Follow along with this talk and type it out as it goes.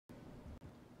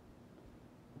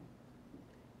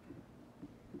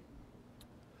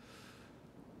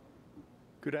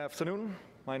Good afternoon.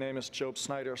 My name is Job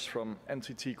Snijders from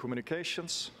NTT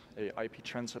Communications, a IP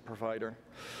transit provider.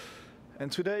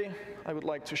 And today I would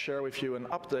like to share with you an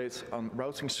update on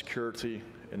routing security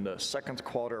in the second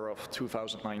quarter of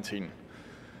 2019.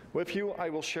 With you, I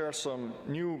will share some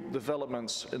new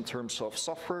developments in terms of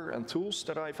software and tools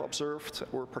that I've observed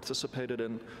or participated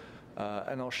in,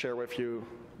 and I'll share with you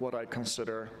what I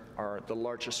consider are the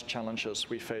largest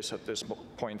challenges we face at this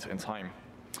point in time.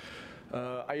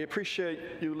 I appreciate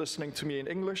you listening to me in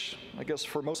English. I guess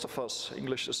for most of us,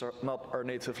 English is not our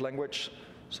native language,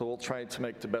 so we'll try to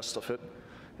make the best of it.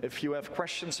 If you have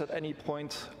questions at any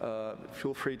point,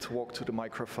 feel free to walk to the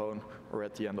microphone or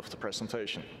at the end of the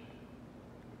presentation.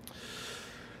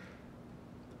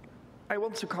 I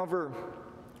want to cover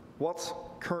what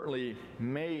currently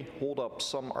may hold up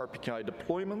some RPKI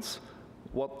deployments,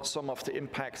 what some of the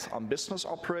impact on business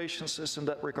operations is in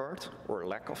that regard, or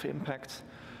lack of impact,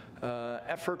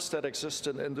 efforts that exist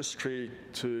in industry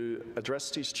to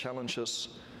address these challenges,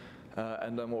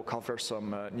 and then we'll cover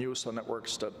some news on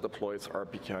networks that deployed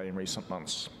RPKI in recent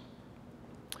months.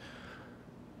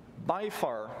 By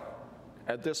far,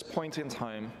 at this point in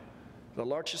time, the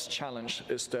largest challenge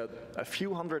is that a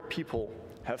few hundred people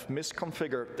have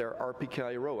misconfigured their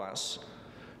RPKI ROAS,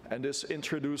 and this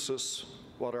introduces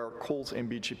what are called in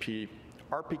BGP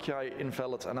RPKI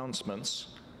invalid announcements,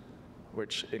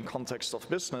 which in context of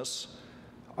business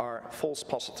are false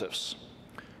positives.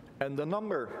 And the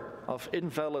number of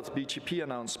invalid BGP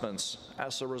announcements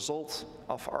as a result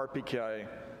of RPKI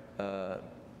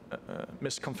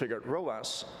misconfigured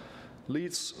ROAS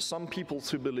leads some people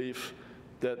to believe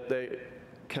that they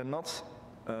cannot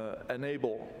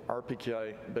enable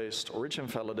RPKI-based origin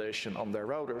validation on their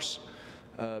routers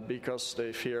because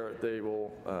they fear they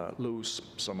will lose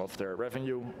some of their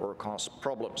revenue or cause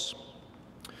problems.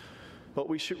 But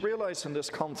we should realize in this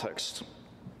context,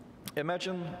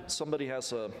 imagine somebody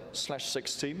has a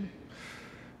 /16.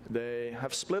 They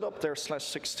have split up their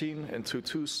 /16 into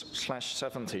two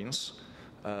 /17s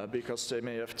because they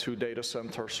may have two data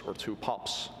centers or two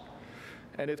POPs.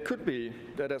 And it could be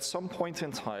that at some point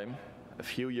in time, a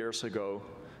few years ago,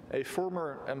 a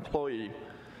former employee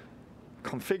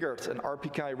configured an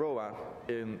RPKI ROA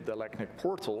in the LACNIC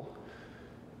portal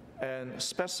and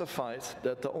specified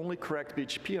that the only correct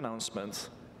BGP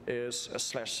announcement is a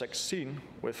 /16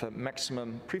 with a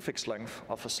maximum prefix length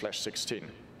of a /16.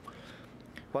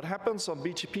 What happens on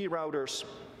BGP routers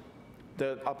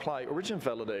that apply origin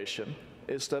validation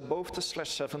is that both the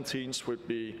 /17s would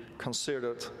be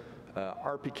considered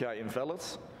RPKI invalid,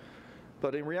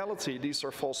 but in reality these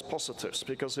are false positives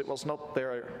because it was not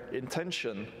their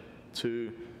intention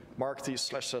to mark these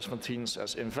 /17s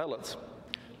as invalid.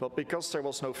 But because there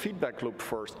was no feedback loop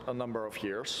for a number of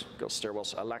years, because there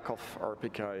was a lack of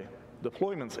RPKI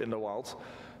deployment in the wild,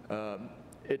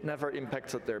 it never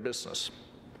impacted their business.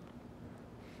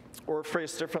 Or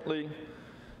phrased differently,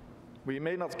 we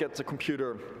may not get the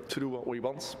computer to do what we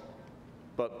want,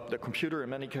 but the computer in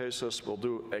many cases will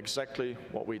do exactly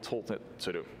what we told it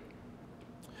to do.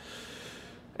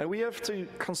 And we have to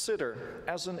consider,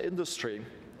 as an industry,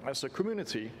 as a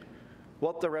community,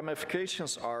 what the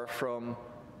ramifications are from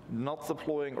not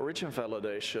deploying origin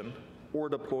validation or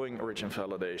deploying origin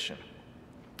validation.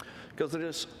 Because it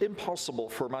is impossible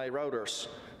for my routers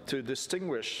to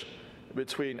distinguish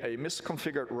between a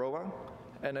misconfigured ROA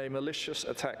and a malicious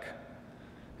attack.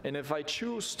 And if I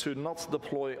choose to not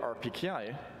deploy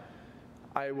RPKI,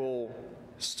 I will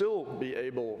still be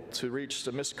able to reach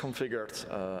the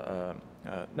misconfigured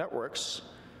networks,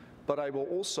 but I will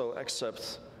also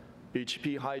accept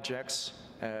BGP hijacks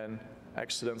and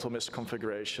accidental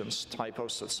misconfigurations,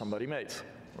 typos that somebody made.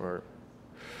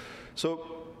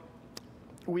 So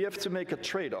we have to make a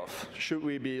trade-off. Should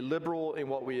we be liberal in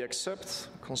what we accept,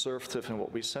 conservative in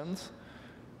what we send,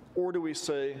 or do we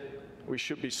say we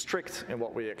should be strict in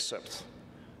what we accept?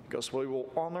 Because we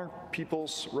will honor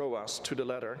people's ROAS to the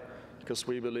letter, because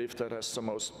we believe that has the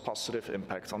most positive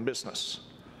impact on business.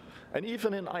 And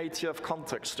even in IETF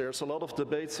context, there's a lot of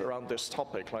debate around this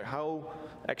topic, like how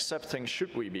accepting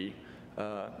should we be?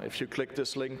 If you click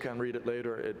this link and read it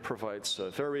later, it provides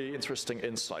a very interesting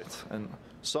insight. And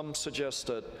some suggest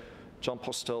that John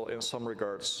Postel, in some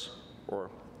regards,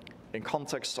 or in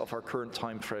context of our current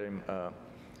time frame,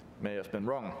 may have been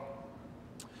wrong.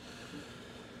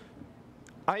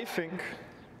 I think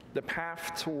the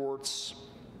path towards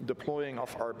deploying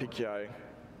of RPKI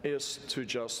is to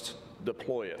just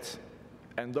deploy it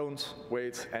and don't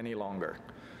wait any longer.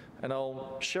 And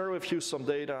I'll share with you some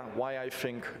data why I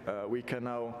think we can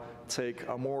now take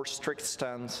a more strict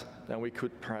stand than we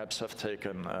could perhaps have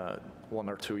taken 1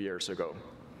 or 2 years ago.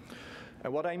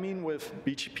 And what I mean with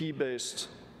BGP-based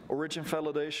origin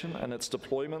validation and its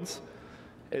deployment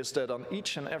is that on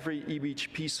each and every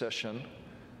eBGP session,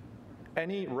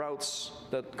 any routes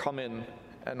that come in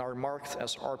and are marked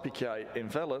as RPKI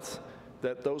invalid,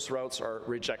 that those routes are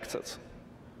rejected.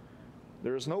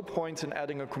 There is no point in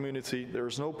adding a community, there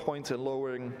is no point in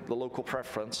lowering the local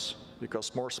preference,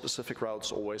 because more specific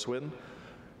routes always win.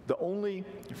 The only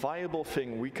viable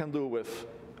thing we can do with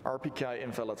RPKI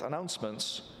invalid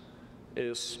announcements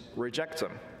is reject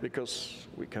them, because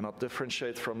we cannot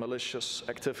differentiate from malicious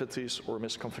activities or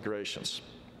misconfigurations.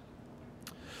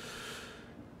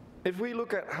 If we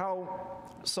look at how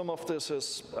some of this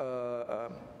is,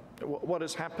 what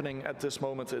is happening at this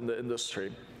moment in the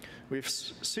industry, we've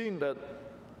seen that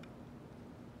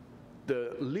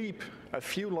the leap a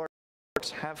few large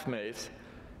networks have made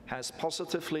has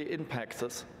positively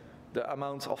impacted the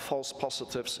amount of false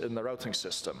positives in the routing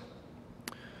system.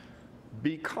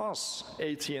 Because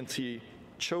AT&T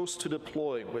chose to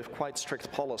deploy with quite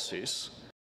strict policies,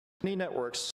 many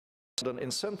networks had an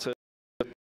incentive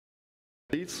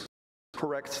to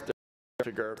correct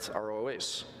their configured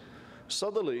ROAs.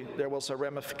 Suddenly, there was a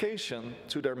ramification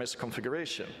to their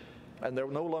misconfiguration, and there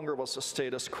no longer was a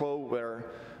status quo where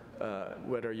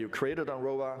whether you created a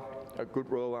ROA, a good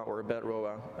ROA or a bad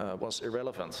ROA, was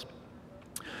irrelevant.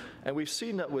 And we've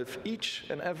seen that with each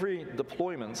and every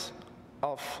deployment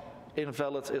of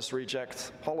invalid is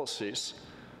reject policies,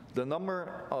 the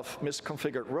number of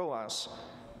misconfigured ROAs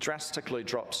drastically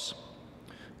drops.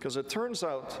 Because it turns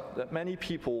out that many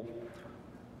people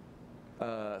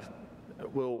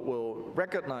will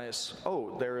recognize,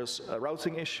 oh, there is a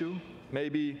routing issue,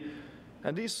 maybe,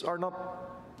 and these are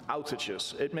not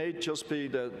outages. It may just be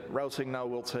that routing now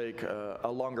will take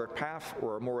a longer path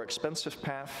or a more expensive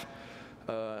path.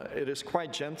 It is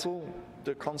quite gentle,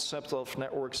 the concept of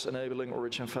networks enabling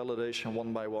origin validation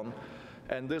one by one,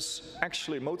 and this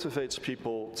actually motivates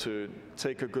people to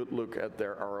take a good look at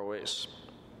their ROAs.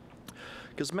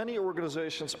 Because many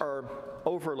organizations are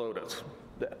overloaded.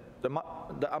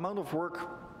 The amount of work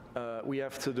we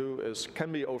have to do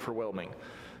can be overwhelming.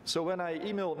 So when I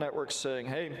email networks saying,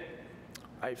 hey,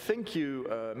 I think you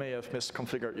may have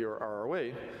misconfigured your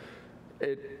ROA,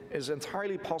 it is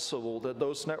entirely possible that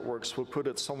those networks will put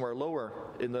it somewhere lower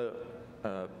in the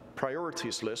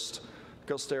priorities list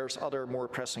because there's other more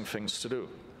pressing things to do.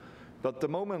 But the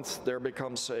moment there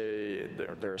becomes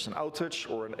there's an outage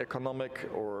or an economic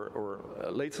or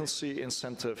a latency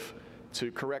incentive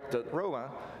to correct that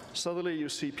ROA, suddenly you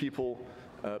see people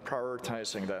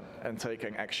prioritizing that and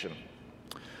taking action.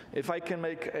 If I can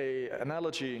make an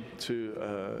analogy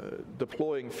to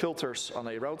deploying filters on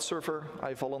a route server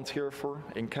I volunteer for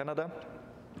in Canada,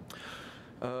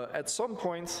 at some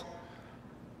point,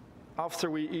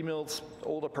 after we emailed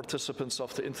all the participants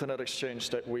of the Internet Exchange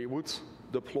that we would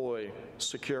deploy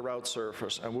secure route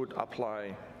servers and would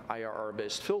apply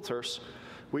IRR-based filters,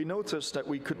 we noticed that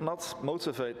we could not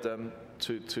motivate them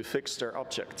to fix their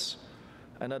objects.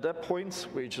 And at that point,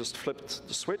 we just flipped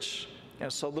the switch,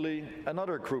 and suddenly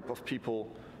another group of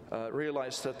people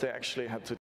realized that they actually had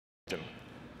to do it.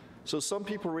 So some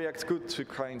people react good to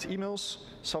kind emails,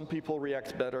 some people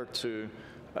react better to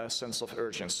a sense of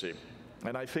urgency.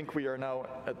 And I think we are now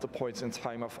at the point in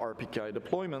time of RPKI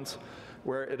deployment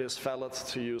where it is valid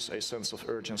to use a sense of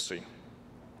urgency.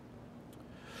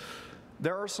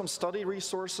 There are some study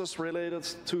resources related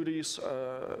to these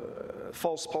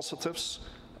false positives.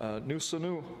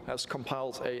 Nusanu has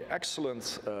compiled an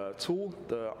excellent tool,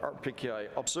 the RPKI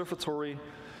Observatory,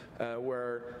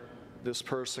 where this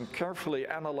person carefully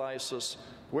analyzes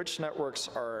which networks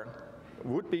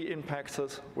would be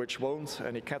impacted, which won't,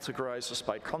 and he categorizes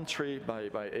by country, by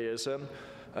ASN,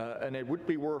 and it would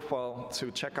be worthwhile to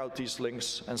check out these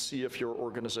links and see if your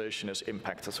organization is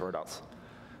impacted or not.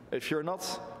 If you're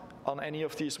not on any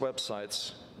of these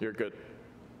websites, you're good.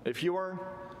 If you are,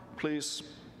 please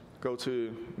go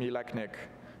to Milagnik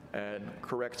and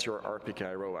correct your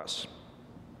RPKI ROAS.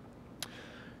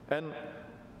 And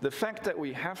the fact that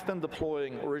we have been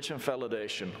deploying origin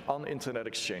validation on Internet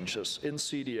exchanges, in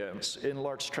CDNs, in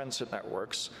large transit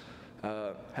networks,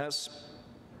 has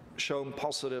shown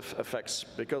positive effects,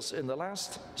 because in the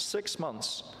last 6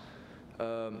 months,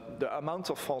 the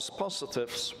amount of false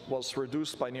positives was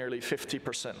reduced by nearly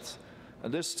 50%.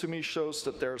 And this to me shows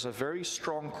that there's a very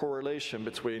strong correlation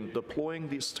between deploying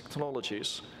these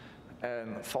technologies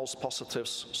and false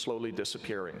positives slowly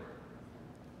disappearing.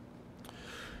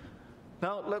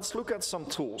 Now let's look at some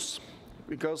tools,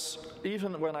 because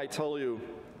even when I tell you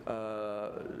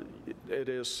it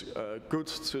is good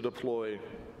to deploy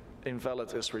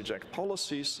invalid is reject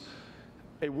policies,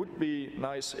 it would be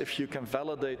nice if you can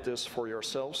validate this for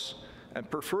yourselves and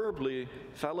preferably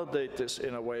validate this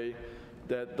in a way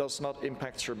that does not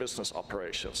impact your business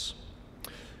operations.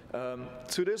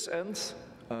 To this end,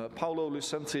 Paolo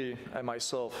Lucenti and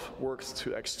myself worked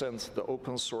to extend the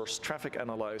open source traffic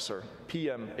analyzer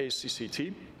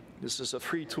PM-ACCT. This is a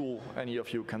free tool any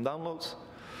of you can download.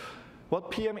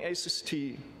 What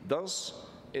PM-ACCT does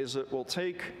is it will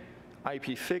take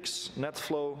IPFix,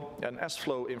 NetFlow, and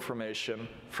SFlow information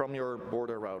from your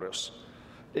border routers.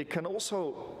 It can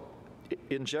also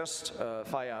ingest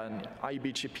via an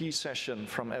iBGP session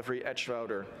from every edge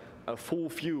router a full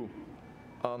view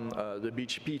on the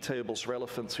BGP tables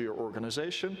relevant to your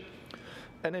organization,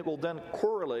 and it will then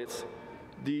correlate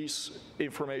these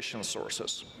information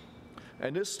sources.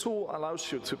 And this tool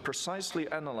allows you to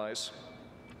precisely analyze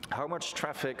how much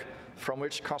traffic from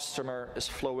which customer is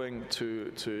flowing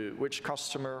to which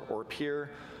customer or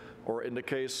peer, or in the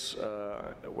case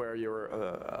where you're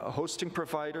a hosting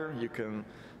provider, you can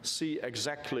see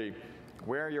exactly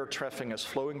where your traffic is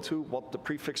flowing to, what the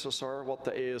prefixes are, what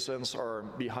the ASNs are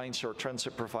behind your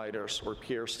transit providers or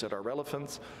peers that are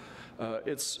relevant.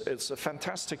 It's a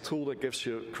fantastic tool that gives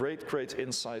you great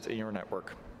insight in your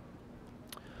network.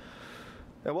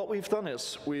 And what we've done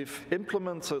is we've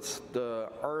implemented the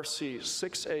RFC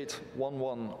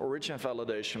 6811 origin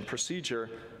validation procedure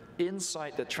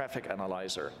inside the traffic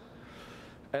analyzer.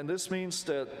 And this means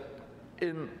that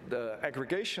in the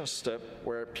aggregation step,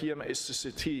 where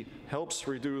PM-ACCT helps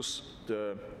reduce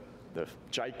the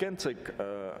gigantic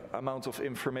amount of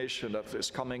information that is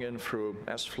coming in through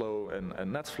SFlow and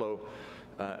NetFlow,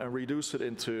 and reduce it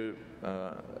into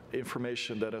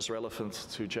information that is relevant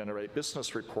to generate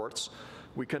business reports,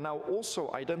 we can now also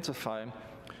identify,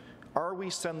 are we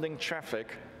sending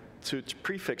traffic to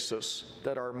prefixes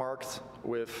that are marked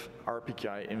with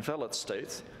RPKI invalid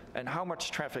state, and how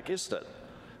much traffic is that?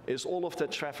 Is all of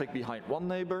that traffic behind one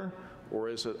neighbor, or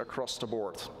is it across the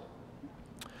board?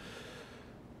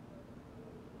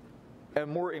 And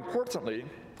more importantly,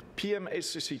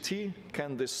 PM-ACCT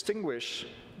can distinguish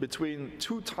between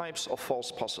two types of false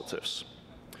positives.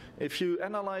 If you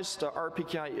analyze the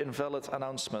RPKI invalid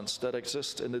announcements that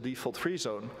exist in the default free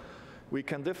zone, we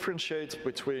can differentiate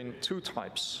between two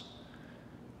types.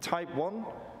 Type 1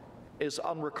 is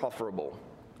unrecoverable.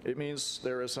 It means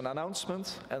there is an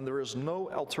announcement and there is no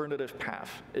alternative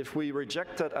path. If we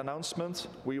reject that announcement,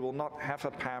 we will not have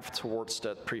a path towards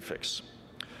that prefix.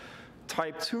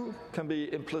 Type 2 can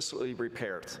be implicitly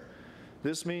repaired.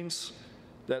 This means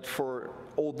that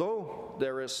although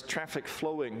there is traffic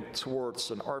flowing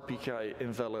towards an RPKI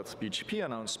invalid BGP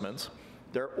announcement,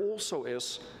 there also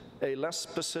is a less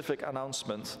specific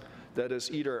announcement that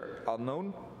is either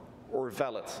unknown or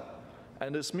valid.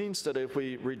 And this means that if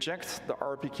we reject the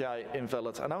RPKI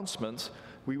invalid announcement,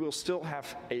 we will still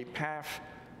have a path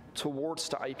towards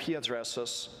the IP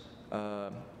addresses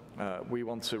we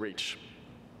want to reach.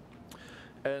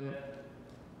 And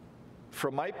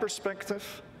from my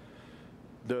perspective,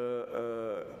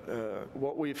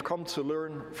 what we've come to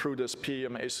learn through this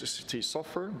PM-ACCT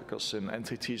software, because in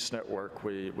NTT's network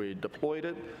we deployed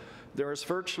it, there is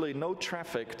virtually no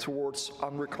traffic towards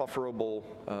unrecoverable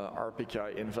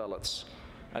RPKI invalids.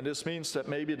 And this means that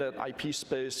maybe that IP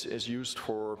space is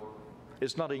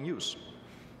not in use.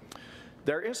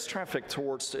 There is traffic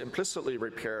towards the implicitly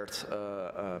repaired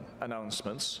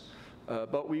announcements,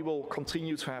 but we will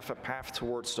continue to have a path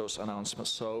towards those announcements.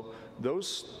 So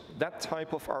that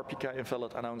type of RPKI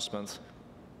invalid announcement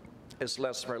is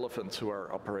less relevant to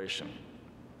our operation.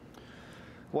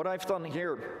 What I've done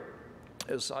here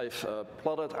is I've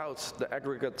plotted out the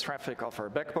aggregate traffic of our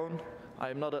backbone. I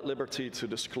am not at liberty to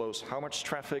disclose how much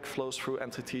traffic flows through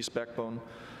NTT's backbone,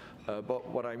 but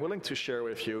what I'm willing to share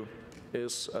with you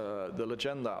is the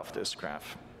legenda of this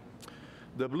graph.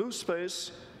 The blue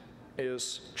space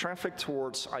is traffic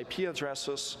towards IP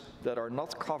addresses that are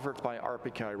not covered by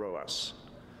RPKI ROAS.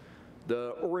 The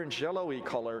orange-yellowy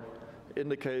color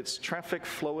indicates traffic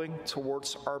flowing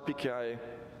towards RPKI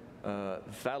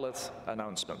valid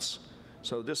announcements.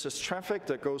 So this is traffic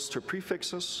that goes to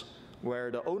prefixes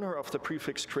where the owner of the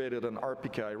prefix created an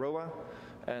RPKI ROA,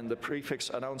 and the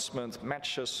prefix announcement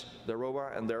matches the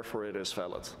ROA, and therefore it is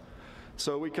valid.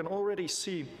 So we can already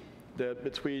see that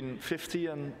between 50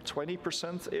 and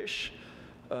 20%-ish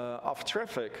of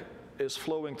traffic is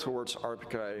flowing towards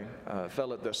RPKI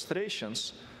valid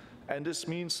destinations, and this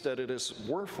means that it is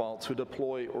worthwhile to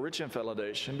deploy origin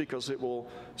validation because it will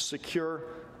secure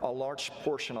a large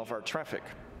portion of our traffic.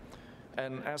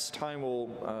 And as time will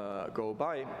go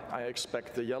by, I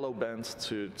expect the yellow band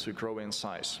to grow in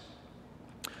size.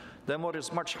 Then what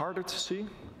is much harder to see,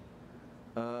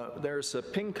 there's a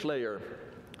pink layer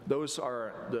Those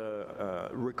are the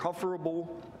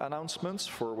recoverable announcements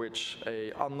for which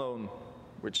a unknown,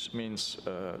 which means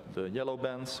the yellow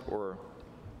band or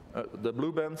the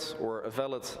blue band, or a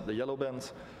valid, the yellow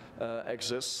band,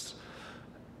 exists.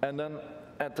 And then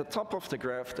at the top of the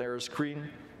graph there is green,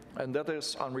 and that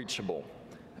is unreachable.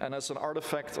 And as an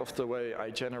artifact of the way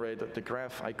I generated the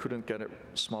graph, I couldn't get it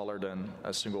smaller than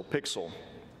a single pixel.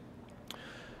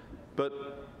 But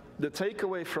the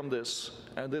takeaway from this,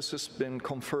 and this has been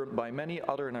confirmed by many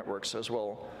other networks as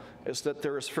well, is that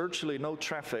there is virtually no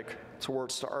traffic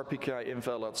towards the RPKI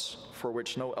invalids for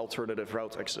which no alternative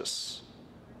route exists.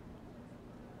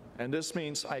 And this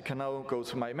means I can now go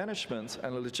to my management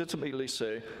and legitimately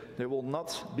say there will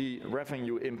not be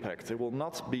revenue impact, there will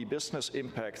not be business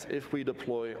impact if we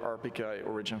deploy RPKI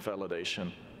origin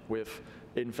validation with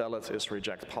invalid is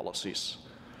reject policies.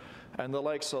 And the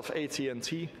likes of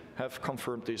AT&T have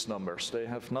confirmed these numbers. They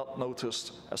have not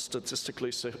noticed a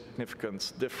statistically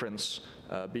significant difference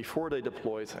before they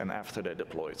deployed and after they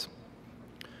deployed.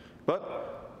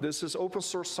 But this is open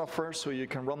source software, so you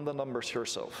can run the numbers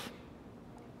yourself.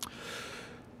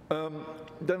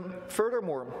 Then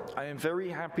furthermore, I am very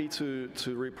happy to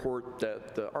report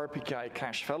that the RPKI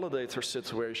cache validator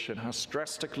situation has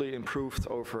drastically improved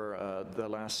over the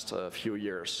last few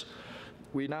years.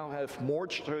 We now have more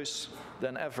choice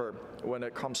than ever when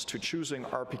it comes to choosing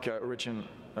RPKI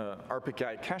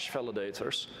cache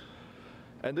validators.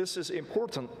 And this is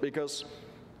important because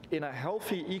in a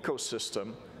healthy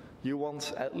ecosystem, you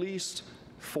want at least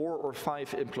 4 or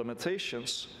 5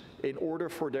 implementations in order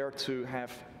for there to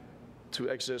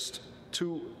exist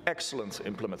 2 excellent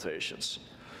implementations.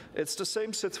 It's the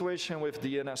same situation with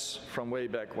DNS from way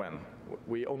back when.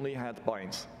 We only had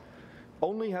bind.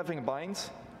 Only having bind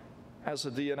as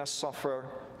a DNS software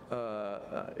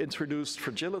introduced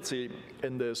fragility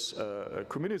in this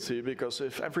community, because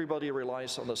if everybody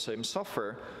relies on the same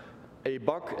software, a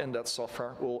bug in that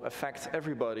software will affect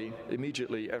everybody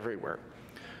immediately everywhere.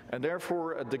 And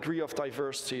therefore, a degree of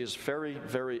diversity is very,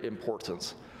 very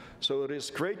important. So it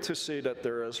is great to see that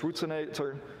there is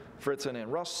Routinator written in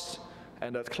Rust,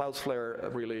 and that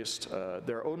Cloudflare released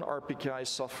their own RPKI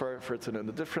software written in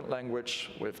a different language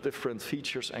with different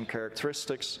features and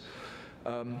characteristics.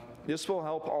 This will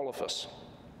help all of us.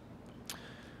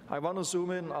 I want to zoom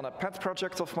in on a pet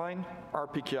project of mine,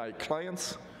 RPKI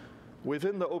client.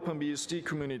 Within the OpenBSD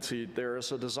community, there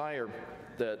is a desire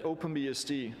that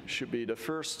OpenBSD should be the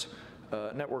first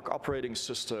network operating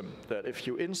system that if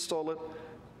you install it,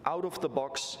 out of the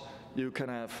box, you can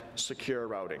have secure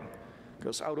routing.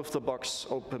 Because out of the box,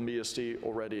 OpenBSD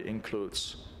already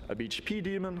includes a BGP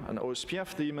daemon, an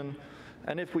OSPF daemon,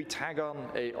 and if we tag on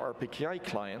a RPKI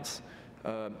client,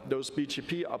 those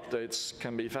BGP updates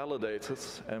can be validated,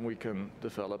 and we can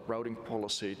develop routing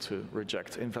policy to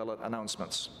reject invalid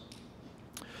announcements.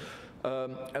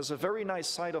 As a very nice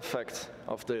side effect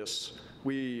of this,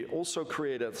 we also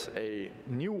created a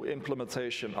new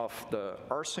implementation of the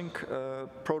rsync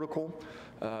protocol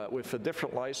with a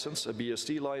different license, a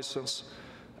BSD license,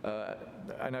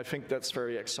 and I think that's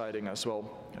very exciting as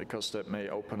well, because that may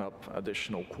open up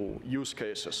additional cool use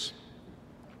cases.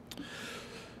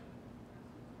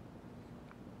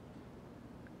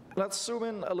 Let's zoom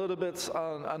in a little bit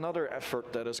on another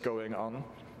effort that is going on,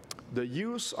 the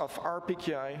use of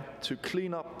RPKI to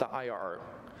clean up the IRR.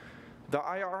 The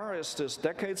IRR is this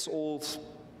decades-old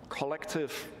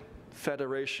collective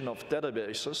federation of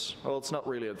databases. Well, it's not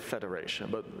really a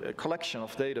federation, but a collection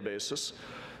of databases.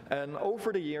 And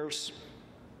over the years,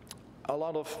 a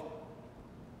lot of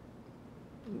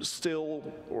still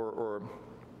or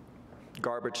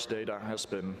garbage data has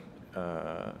been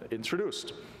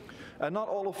introduced. And not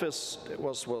all of this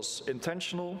was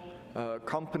intentional.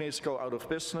 Companies go out of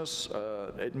business.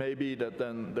 It may be that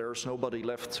then there's nobody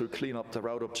left to clean up the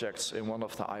route objects in one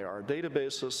of the IR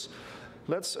databases.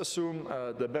 Let's assume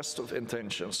the best of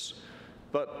intentions.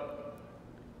 But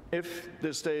if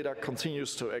this data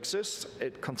continues to exist,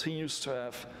 it continues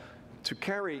to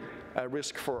carry a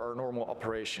risk for our normal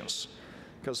operations.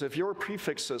 Because if your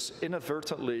prefixes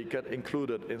inadvertently get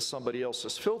included in somebody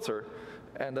else's filter,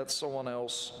 and that someone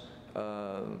else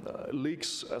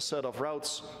leaks a set of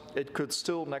routes, it could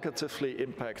still negatively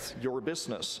impact your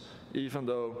business, even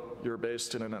though you're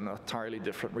based in an entirely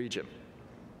different region.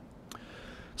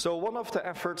 So one of the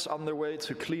efforts underway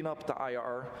to clean up the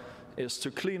IR is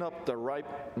to clean up the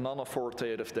RIPE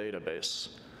non-authoritative database.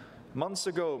 Months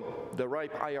ago, the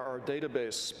RIPE IRR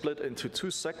database split into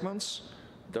 2 segments,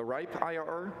 the RIPE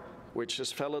IRR, which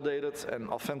is validated and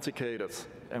authenticated,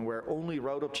 and where only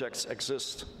route objects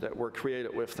exist that were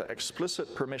created with the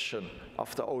explicit permission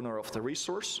of the owner of the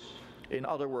resource. In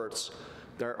other words,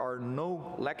 there are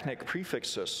no LACNIC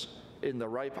prefixes in the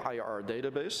RIPE IRR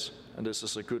database, and this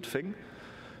is a good thing.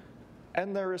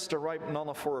 And there is the RIPE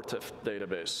non-authoritative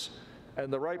database.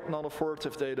 And the RIPE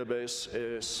non-authoritative database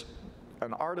is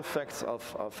an artifact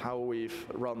of how we've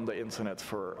run the internet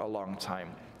for a long time.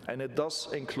 And it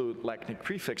does include LACNIC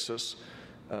prefixes,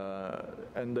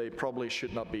 and they probably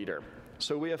should not be there.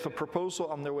 So we have a proposal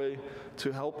on the way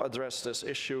to help address this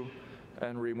issue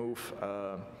and remove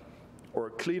or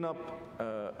clean up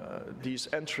these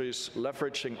entries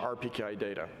leveraging RPKI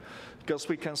data. Because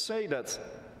we can say that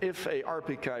if a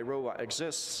RPKI ROA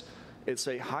exists, it's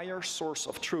a higher source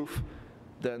of truth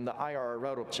than the IRR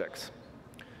route object.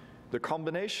 The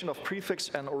combination of prefix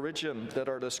and origin that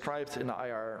are described in the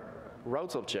IRR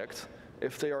route object,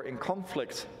 if they are in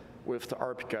conflict with the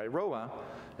RPKI ROA,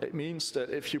 it means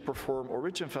that if you perform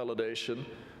origin validation,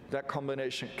 that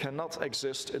combination cannot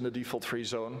exist in the default free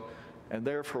zone, and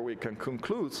therefore we can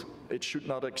conclude it should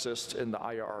not exist in the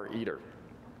IRR either.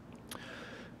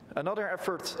 Another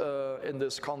effort in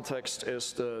this context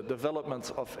is the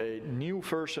development of a new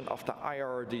version of the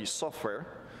IRRD software.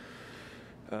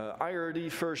 IRRD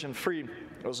version 3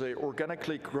 was an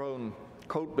organically grown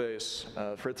code base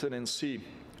written in C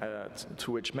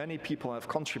to which many people have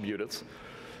contributed.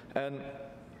 And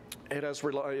it has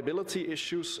reliability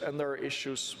issues, and there are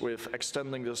issues with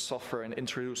extending the software and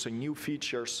introducing new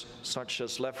features such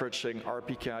as leveraging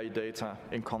RPKI data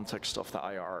in context of the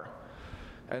IRR.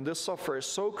 And this software is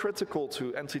so critical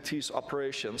to NTT's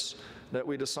operations that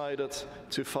we decided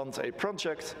to fund a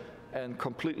project and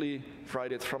completely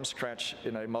write it from scratch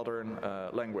in a modern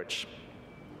language.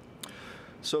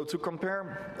 So to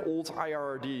compare, old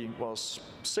IRRD was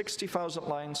 60,000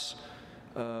 lines,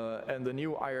 and the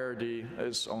new IRRD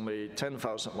is only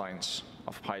 10,000 lines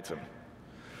of Python.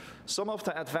 Some of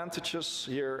the advantages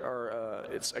here are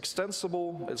it's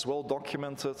extensible, it's well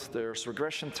documented, there's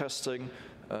regression testing,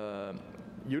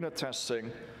 unit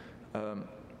testing.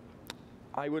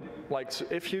 I would like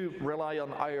to, if you rely on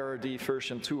IRRD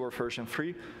version 2 or version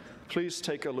 3, please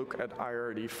take a look at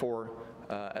IRRD 4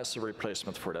 as a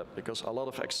replacement for that, because a lot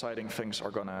of exciting things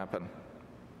are going to happen.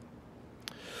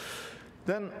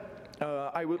 Then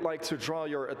I would like to draw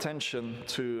your attention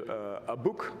to a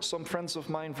book some friends of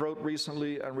mine wrote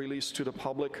recently and released to the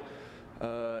public.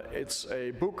 It's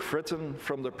a book written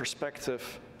from the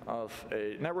perspective of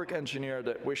a network engineer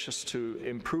that wishes to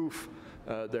improve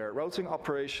their routing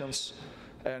operations,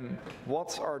 and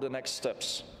what are the next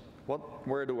steps?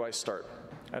 Where do I start?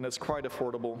 And it's quite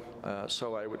affordable,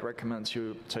 so I would recommend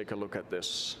you take a look at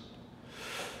this.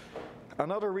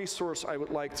 Another resource I would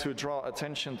like to draw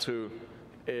attention to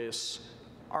is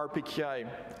RPKI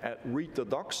at Read the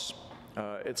Docs.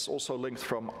 It's also linked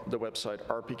from the website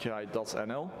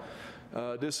rpki.nl.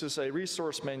 This is a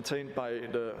resource maintained by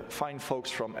the fine folks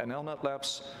from NLNet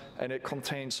Labs, and it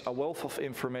contains a wealth of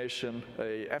information,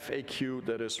 a FAQ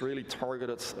that is really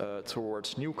targeted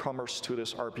towards newcomers to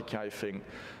this RPKI thing.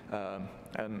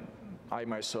 And I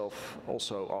myself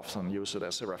also often use it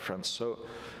as a reference. So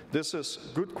this is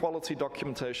good quality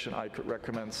documentation I could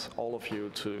recommend all of you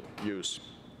to use.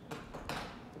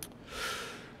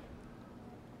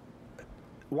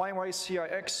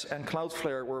 YYCIX and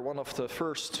Cloudflare were one of the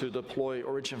first to deploy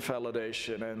origin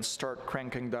validation and start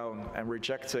cranking down and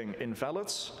rejecting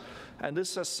invalids. And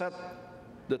this has set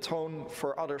the tone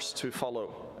for others to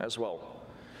follow as well.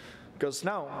 Because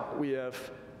now we have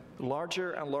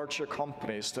larger and larger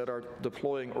companies that are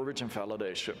deploying origin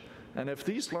validation. And if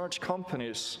these large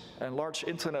companies and large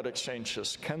internet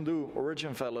exchanges can do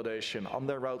origin validation on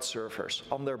their route servers,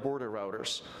 on their border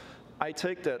routers, I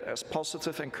take that as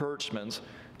positive encouragement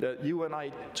that you and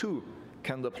I too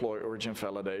can deploy origin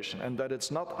validation, and that it's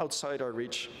not outside our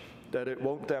reach, that it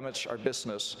won't damage our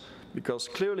business, because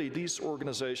clearly these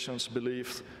organizations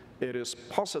believe it is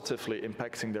positively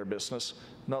impacting their business,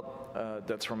 not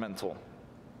detrimental.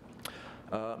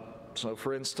 So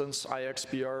for instance,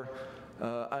 IXBR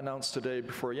announced the day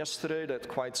before yesterday that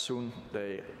quite soon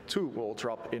they too will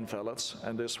drop invalids,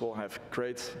 and this will have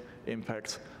great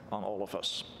impact on all of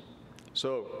us.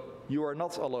 So you are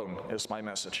not alone is my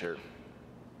message here.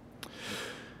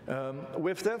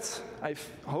 With that, I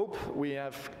hope we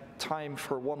have time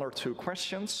for 1 or 2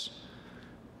 questions.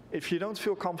 If you don't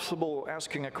feel comfortable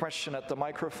asking a question at the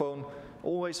microphone,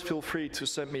 always feel free to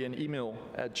send me an email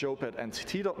at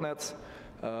job@ntt.net.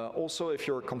 Also, if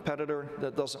you're a competitor,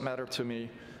 that doesn't matter to me.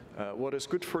 What is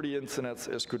good for the internet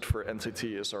is good for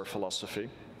NTT is our philosophy.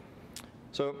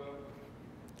 So,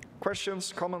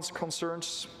 questions, comments,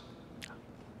 concerns?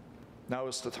 Now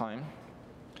is the time.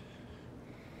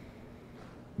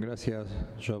 Gracias,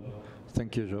 Job.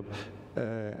 Thank you, Job.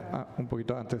 Un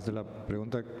poquito antes de la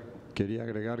pregunta, Quería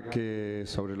agregar que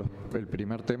sobre el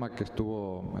primer tema que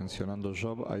estuvo mencionando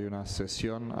Job, hay una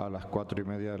sesión a las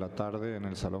 4:30 de la tarde en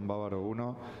el Salón Bávaro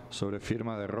 1 sobre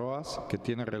firma de ROAS que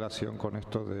tiene relación con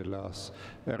esto de las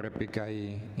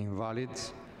RPKI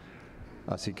invalids.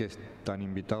 Así que están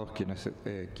invitados quienes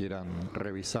quieran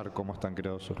revisar cómo están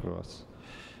creados sus ROAS.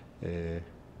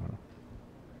 Bueno.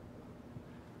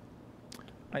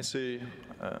 I see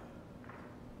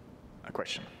a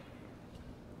question.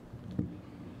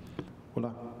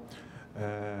 Hola.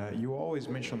 You always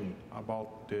mention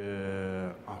about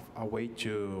a way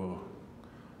to.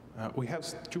 We have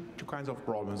two kinds of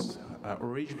problems: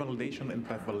 origin validation and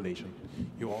path validation.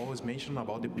 You always mention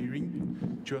about the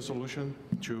peering to a solution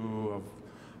to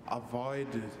avoid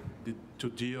to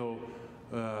deal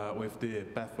with the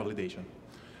path validation.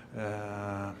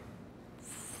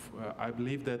 I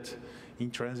believe that in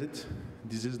transit,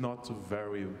 this is not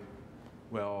very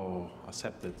well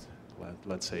accepted.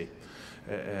 Let's say.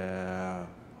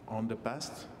 On the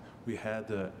past, we had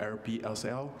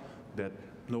RPSL that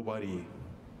nobody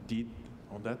did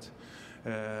on that.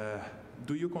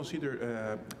 Do you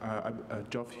consider,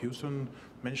 Geoff Houston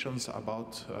mentions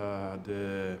about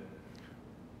the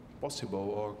possible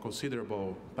or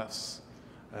considerable paths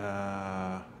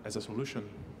as a solution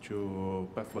to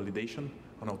path validation,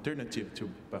 an alternative to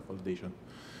path validation.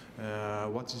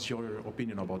 What is your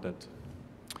opinion about that?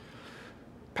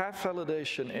 Path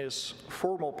validation is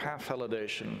formal path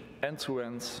validation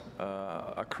end-to-end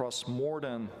across more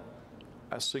than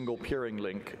a single peering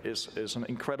link is an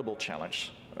incredible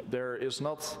challenge. There is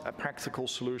not a practical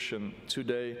solution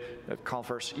today that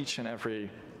covers each and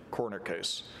every corner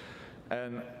case.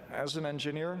 And as an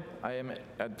engineer, I am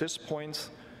at this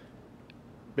point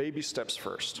baby steps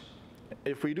first.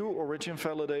 If we do origin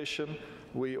validation,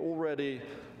 we already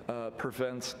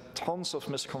prevent tons of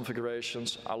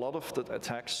misconfigurations, a lot of the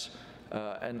attacks,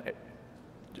 and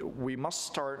we must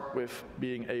start with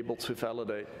being able to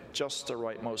validate just the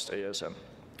rightmost ASN.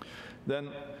 Then,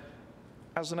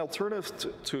 as an alternative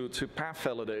to path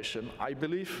validation, I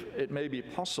believe it may be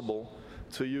possible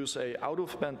to use a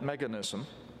out-of-band mechanism.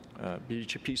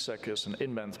 BGP-SEC is an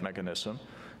in-band mechanism,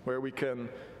 where we can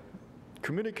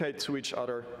communicate to each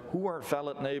other who are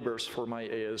valid neighbors for my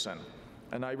ASN.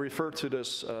 And I refer to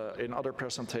this in other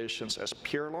presentations as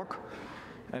peer lock.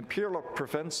 And peer lock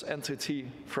prevents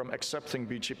NTT from accepting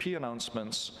BGP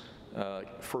announcements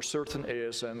for certain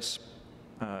ASNs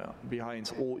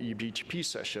behind all eBGP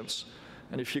sessions.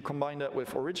 And if you combine that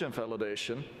with origin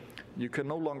validation, you can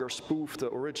no longer spoof the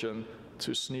origin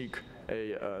to sneak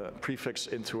a prefix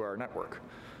into our network.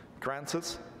 Granted,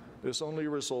 this only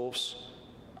resolves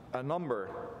a number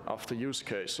of the use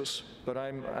cases, but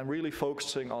I'm really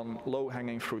focusing on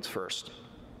low-hanging fruit first.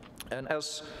 And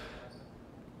as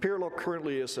peer lock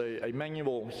currently is a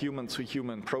manual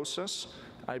human-to-human process,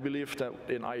 I believe that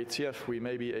in IETF we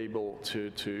may be able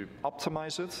to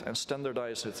optimize it and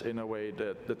standardize it in a way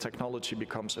that the technology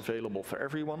becomes available for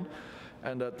everyone,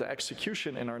 and that the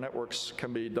execution in our networks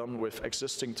can be done with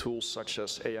existing tools such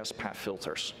as AS path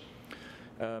filters.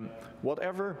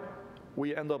 Whatever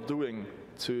we end up doing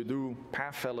to do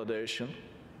path validation,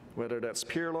 whether that's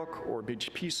peer lock or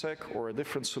BGP-SEC or a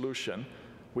different solution,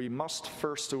 we must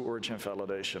first do origin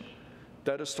validation.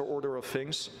 That is the order of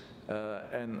things,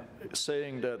 and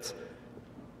saying that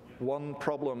one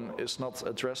problem is not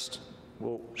addressed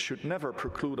should never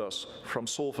preclude us from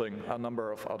solving a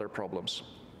number of other problems.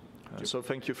 So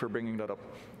thank you for bringing that up.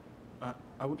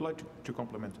 I would like to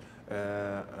compliment.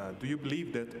 Do you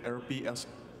believe that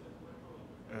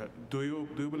do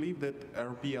you believe that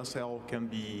RPSL can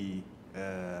be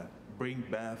bring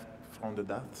back from the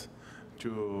depth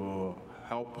to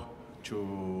help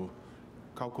to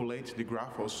calculate the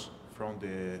graphs from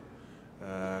the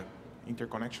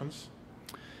interconnections?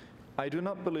 I do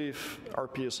not believe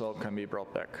RPSL can be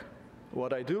brought back.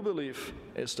 What I do believe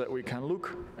is that we can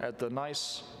look at the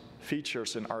nice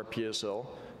features in RPSL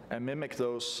and mimic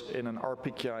those in an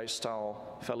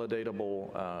RPKI-style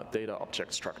validatable data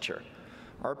object structure.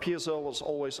 RPSL was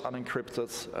always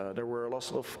unencrypted. There were a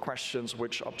lot of questions: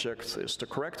 which object is the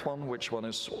correct one, which one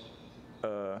is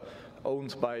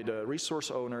owned by the resource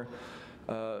owner.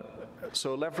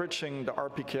 So leveraging the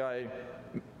RPKI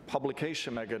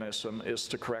publication mechanism is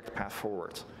the correct path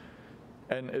forward.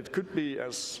 And it could be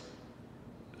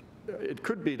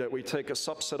that we take a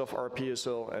subset of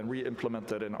RPSL and re-implement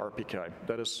that in RPKI.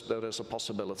 That is a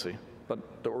possibility. But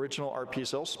the original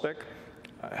RPSL spec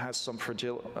has some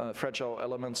fragile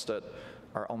elements that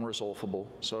are unresolvable.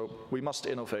 So we must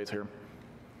innovate here.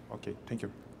 Okay, thank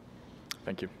you.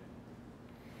 Thank you.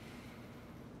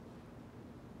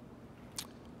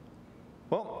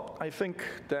 Well, I think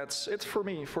that's it for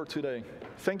me for today.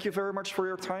 Thank you very much for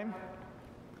your time.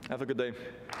 Have a good day.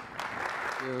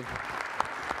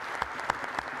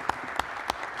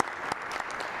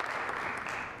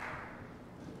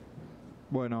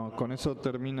 Bueno, con eso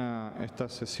termina esta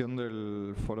sesión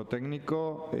del foro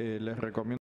técnico. Les recomiendo